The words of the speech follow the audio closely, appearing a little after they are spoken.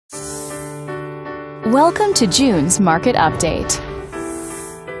Welcome to June's Market Update.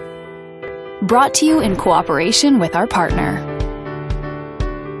 Brought to you in cooperation with our partner.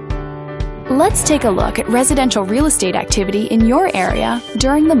 Let's take a look at residential real estate activity in your area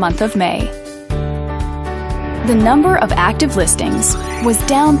during the month of May. The number of active listings was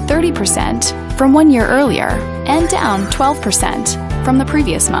down 30% from 1 year earlier and down 12% from the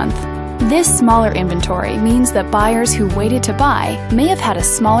previous month. This smaller inventory means that buyers who waited to buy may have had a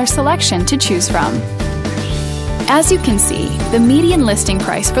smaller selection to choose from. As you can see, the median listing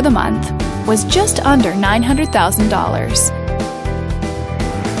price for the month was just under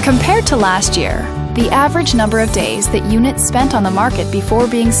 $900,000. Compared to last year, the average number of days that units spent on the market before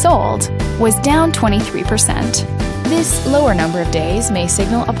being sold was down 23%. This lower number of days may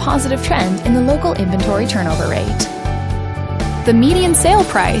signal a positive trend in the local inventory turnover rate. The median sale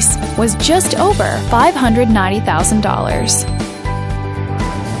price was just over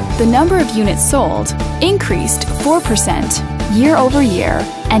 $590,000. The number of units sold increased 4% year over year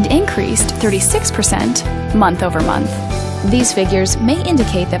and increased 36% month over month. These figures may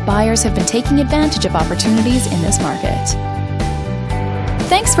indicate that buyers have been taking advantage of opportunities in this market.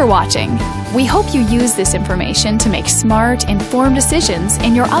 Thanks for watching. We hope you use this information to make smart, informed decisions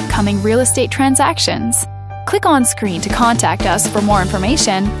in your upcoming real estate transactions. Click on screen to contact us for more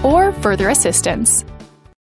information or further assistance.